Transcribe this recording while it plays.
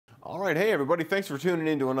All right, hey everybody, thanks for tuning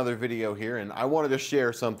in to another video here, and I wanted to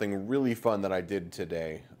share something really fun that I did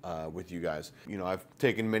today with you guys. You know, I've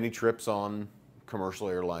taken many trips on commercial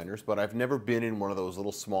airliners, but I've never been in one of those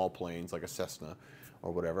little small planes like a Cessna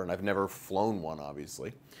or whatever, and I've never flown one,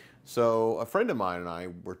 obviously. So a friend of mine and I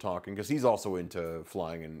were talking, because he's also into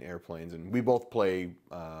flying in airplanes, and we both play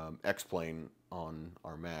X-Plane on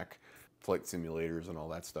our Mac, flight simulators and all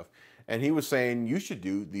that stuff. And he was saying, you should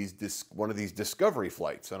do one of these discovery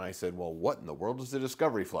flights. And I said, well, what in the world is a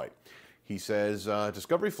discovery flight? He says,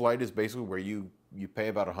 discovery flight is basically where you pay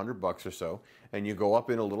about $100 or so, and you go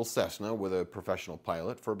up in a little Cessna with a professional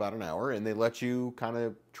pilot for about an hour, and they let you kind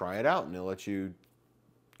of try it out, and they let you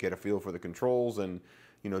get a feel for the controls and,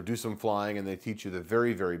 you know, do some flying, and they teach you the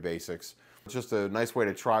very, very basics. It's just a nice way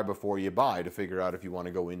to try before you buy, to figure out if you want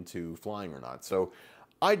to go into flying or not. So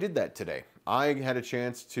I did that today. I had a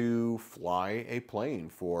chance to fly a plane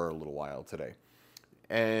for a little while today,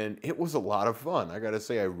 and it was a lot of fun. I gotta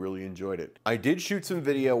say, I really enjoyed it. I did shoot some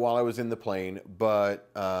video while I was in the plane, but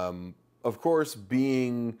of course,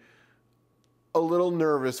 being a little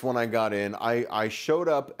nervous when I got in, I showed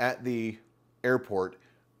up at the airport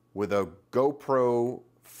with a GoPro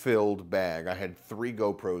filled bag. I had 3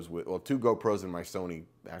 GoPros well, 2 GoPros and my Sony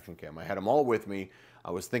action cam. I had them all with me. I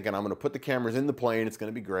was thinking, I'm gonna put the cameras in the plane, it's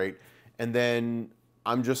gonna be great. And then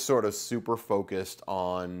I'm just sort of super focused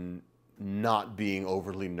on not being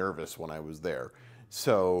overly nervous when I was there.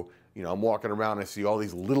 So, you know, I'm walking around, I see all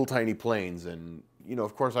these little tiny planes, and, you know,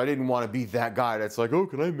 of course I didn't want to be that guy that's like, oh,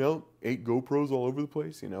 can I mount 8 GoPros all over the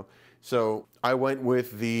place, you know? So I went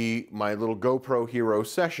with my little GoPro Hero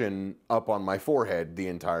Session up on my forehead the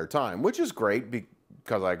entire time, which is great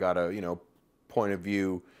because I got a, you know, point of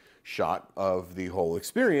view shot of the whole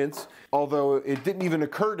experience. Although it didn't even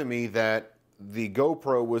occur to me that the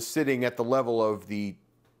GoPro was sitting at the level of the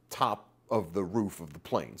top of the roof of the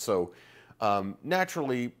plane. So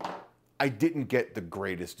naturally, I didn't get the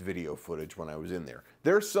greatest video footage when I was in there.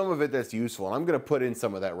 There's some of it that's useful, and I'm going to put in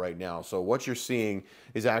some of that right now. So what you're seeing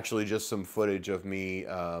is actually just some footage of me.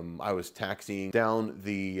 I was taxiing down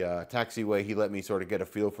the taxiway. He let me sort of get a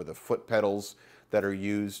feel for the foot pedals that are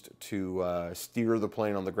used to steer the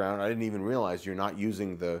plane on the ground. I didn't even realize you're not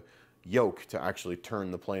using the yoke to actually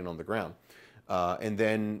turn the plane on the ground. And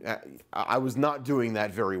then I was not doing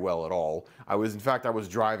that very well at all. In fact, I was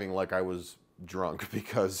driving like I was drunk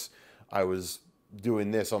because I was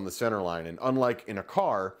doing this on the center line. And unlike in a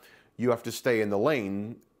car, you have to stay in the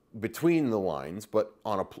lane between the lines, but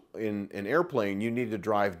in an airplane, you need to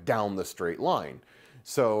drive down the straight line.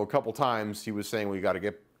 So a couple times he was saying, well, you got to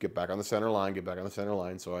get back on the center line, get back on the center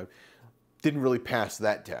line. So I didn't really pass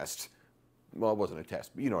that test. Well, it wasn't a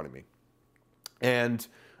test, but you know what I mean. And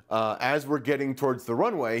as we're getting towards the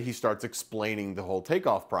runway, he starts explaining the whole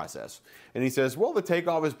takeoff process. And he says, well, the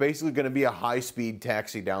takeoff is basically going to be a high-speed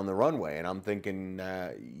taxi down the runway. And I'm thinking,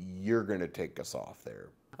 you're going to take us off there.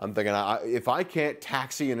 I'm thinking, if I can't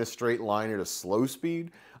taxi in a straight line at a slow speed,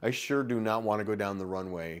 I sure do not want to go down the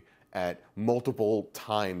runway at multiple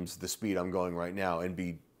times the speed I'm going right now and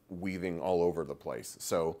be weaving all over the place.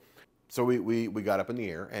 So we got up in the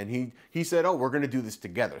air, and he said, oh, we're going to do this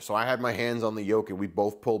together. So I had my hands on the yoke, and we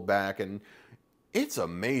both pulled back, and it's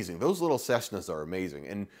amazing. Those little Cessnas are amazing.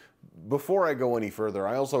 And before I go any further,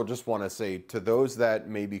 I also just want to say to those that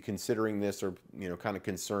may be considering this, or, you know, kind of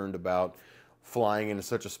concerned about flying in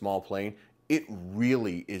such a small plane, it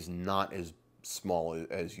really is not as small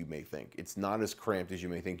as you may think. It's not as cramped as you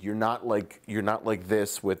may think. You're not like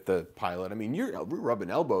this with the pilot. I mean, we're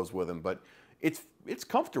rubbing elbows with him, but it's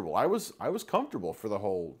comfortable. I was comfortable for the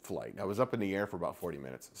whole flight. I was up in the air for about 40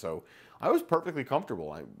 minutes, so I was perfectly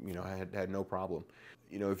comfortable. I had no problem.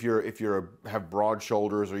 You know, if you have broad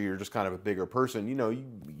shoulders, or you're just kind of a bigger person, you know,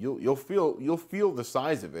 you'll feel the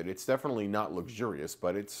size of it. It's definitely not luxurious,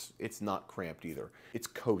 but it's not cramped either. It's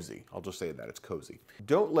cozy. I'll just say that, it's cozy.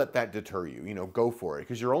 Don't let that deter you. You know, go for it,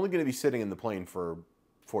 because you're only going to be sitting in the plane for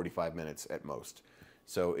 45 minutes at most,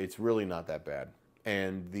 so it's really not that bad.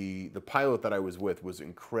 And the pilot that I was with was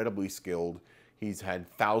incredibly skilled. He's had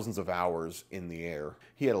thousands of hours in the air.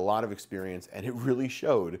 He had a lot of experience, and it really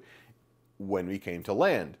showed when we came to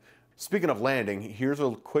land. Speaking of landing, here's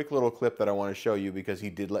a quick little clip that I want to show you, because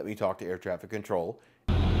he did let me talk to air traffic control.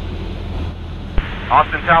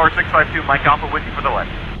 Austin Tower 652, Mike Alpha with you for the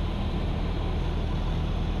left.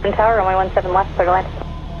 Austin Tower, runway 17 left, clear to land.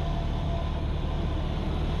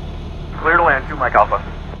 Clear to land, 2 Mike Alpha.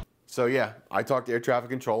 So yeah, I talked to air traffic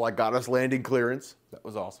control. I got us landing clearance. That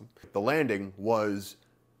was awesome. The landing was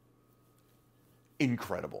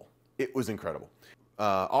incredible. It was incredible.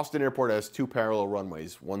 Austin Airport has 2 parallel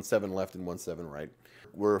runways, 17 left and 17 right.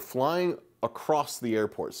 We're flying across the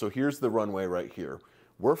airport. So here's the runway right here.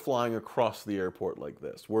 We're flying across the airport like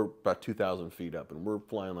this. We're about 2,000 feet up, and we're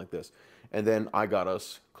flying like this. And then I got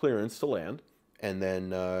us clearance to land. And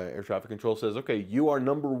then air traffic control says, okay, you are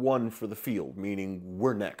number one for the field, meaning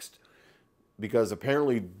we're next. Because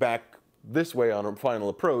apparently back this way on a final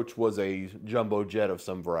approach was a jumbo jet of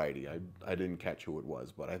some variety. I didn't catch who it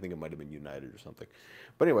was, but I think it might have been United or something.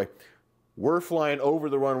 But anyway, we're flying over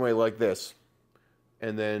the runway like this.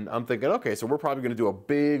 And then I'm thinking, okay, so we're probably going to do a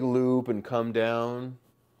big loop and come down.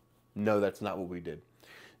 No, that's not what we did.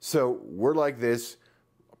 So we're like this.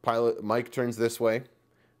 Pilot Mike turns this way.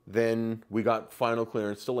 Then we got final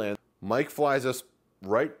clearance to land. Mike flies us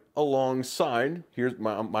right alongside. Here's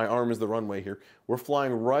my arm is the runway here. We're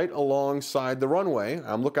flying right alongside the runway.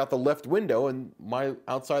 I'm looking out the left window, and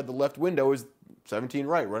outside the left window is 17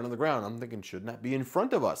 right on the ground. I'm thinking, shouldn't that be in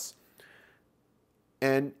front of us?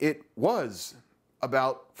 And it was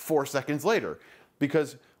about 4 seconds later,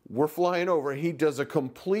 because we're flying over. He does a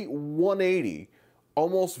complete 180,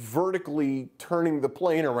 almost vertically turning the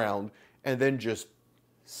plane around, and then just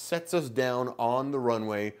sets us down on the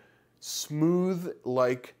runway, smooth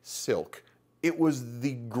like silk. It was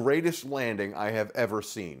the greatest landing I have ever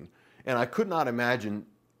seen. And I could not imagine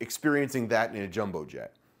experiencing that in a jumbo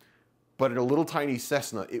jet. But in a little tiny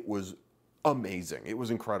Cessna, it was amazing. It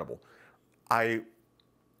was incredible. I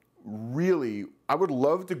would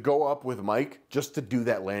love to go up with Mike just to do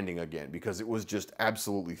that landing again, because it was just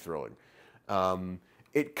absolutely thrilling.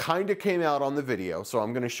 It kind of came out on the video, so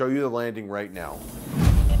I'm going to show you the landing right now.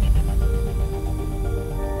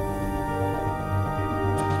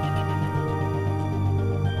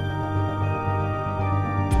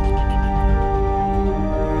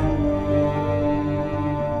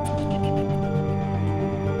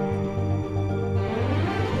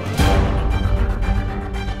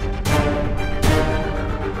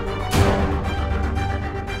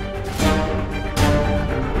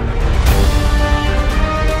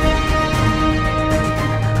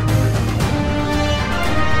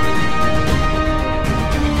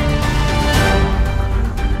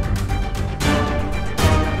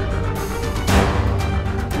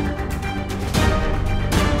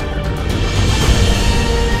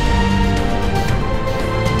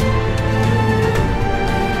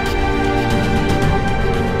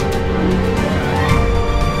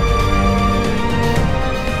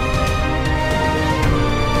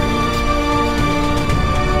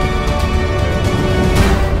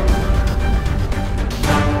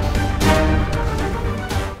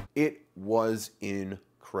 Was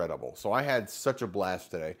incredible. So I had such a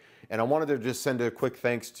blast today, and I wanted to just send a quick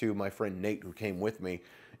thanks to my friend Nate, who came with me,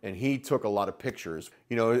 and he took a lot of pictures.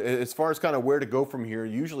 You know, as far as kind of where to go from here,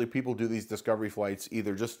 usually people do these discovery flights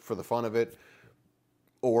either just for the fun of it,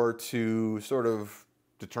 or to sort of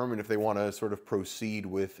determine if they want to sort of proceed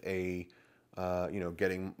with a you know,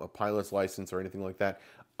 getting a pilot's license or anything like that.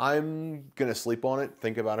 I'm gonna sleep on it,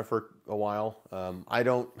 think about it for a while. I'm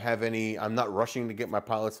not rushing to get my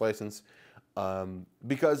pilot's license.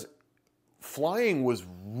 Because flying was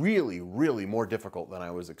really, really more difficult than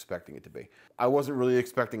I was expecting it to be. I wasn't really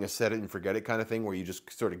expecting a set it and forget it kind of thing where you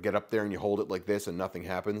just sort of get up there and you hold it like this and nothing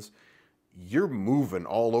happens. You're moving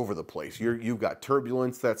all over the place. You've got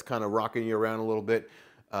turbulence that's kind of rocking you around a little bit.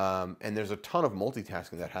 And there's a ton of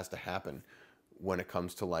multitasking that has to happen when it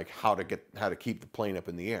comes to like how to keep the plane up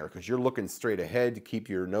in the air, because you're looking straight ahead to keep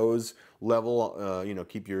your nose level, you know,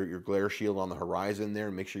 keep your glare shield on the horizon there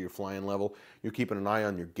and make sure you're flying level. You're keeping an eye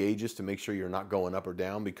on your gauges to make sure you're not going up or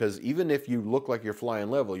down, because even if you look like you're flying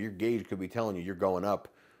level, your gauge could be telling you you're going up,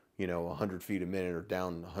 you know, 100 feet a minute or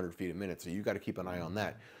down 100 feet a minute. So you got to keep an eye on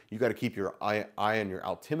that. You got to keep your eye on your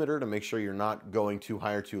altimeter to make sure you're not going too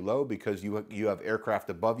high or too low, because you have aircraft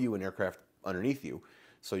above you and aircraft underneath you.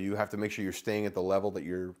 So you have to make sure you're staying at the level that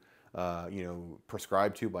you're, you know,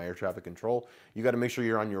 prescribed to by air traffic control. You got to make sure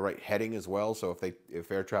you're on your right heading as well. So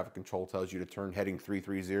if air traffic control tells you to turn heading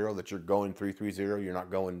 330, that you're going 330, you're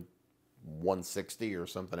not going 160 or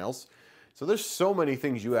something else. So there's so many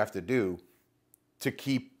things you have to do to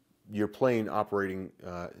keep your plane operating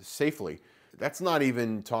safely. That's not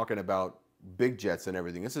even talking about big jets and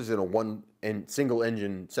everything. This is in a single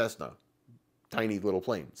engine Cessna, tiny little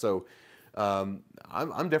plane. So I'm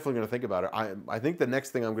definitely going to think about it. I think the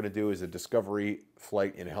next thing I'm going to do is a discovery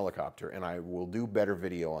flight in a helicopter, and I will do better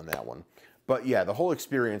video on that one. But yeah, the whole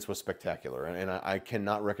experience was spectacular, and I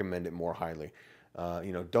cannot recommend it more highly.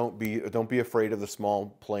 You know, don't be afraid of the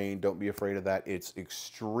small plane. Don't be afraid of that. It's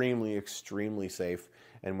extremely, extremely safe.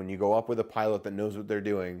 And when you go up with a pilot that knows what they're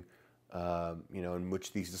doing, you know, in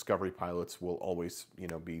which these discovery pilots will always, you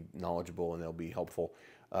know, be knowledgeable and they'll be helpful.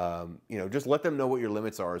 You know, just let them know what your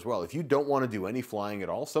limits are as well. If you don't want to do any flying at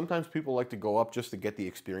all, sometimes people like to go up just to get the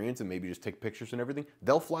experience and maybe just take pictures and everything.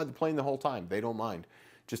 They'll fly the plane the whole time. They don't mind.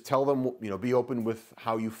 Just tell them, you know, be open with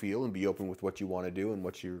how you feel and be open with what you want to do and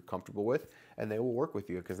what you're comfortable with, and they will work with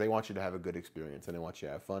you because they want you to have a good experience and they want you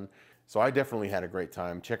to have fun. So I definitely had a great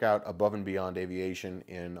time. Check out Above and Beyond Aviation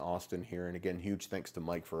in Austin here. And again, huge thanks to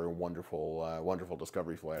Mike for a wonderful, wonderful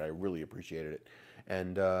discovery flight. I really appreciated it.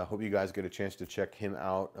 And hope you guys get a chance to check him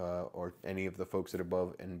out or any of the folks at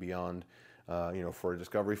Above and Beyond, you know, for a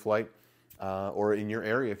discovery flight or in your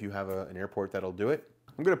area if you have an airport that'll do it.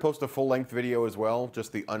 I'm going to post a full-length video as well,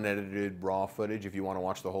 just the unedited raw footage if you want to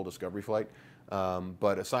watch the whole discovery flight.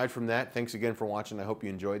 But aside from that, thanks again for watching. I hope you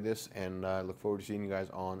enjoyed this, and I look forward to seeing you guys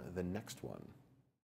on the next one.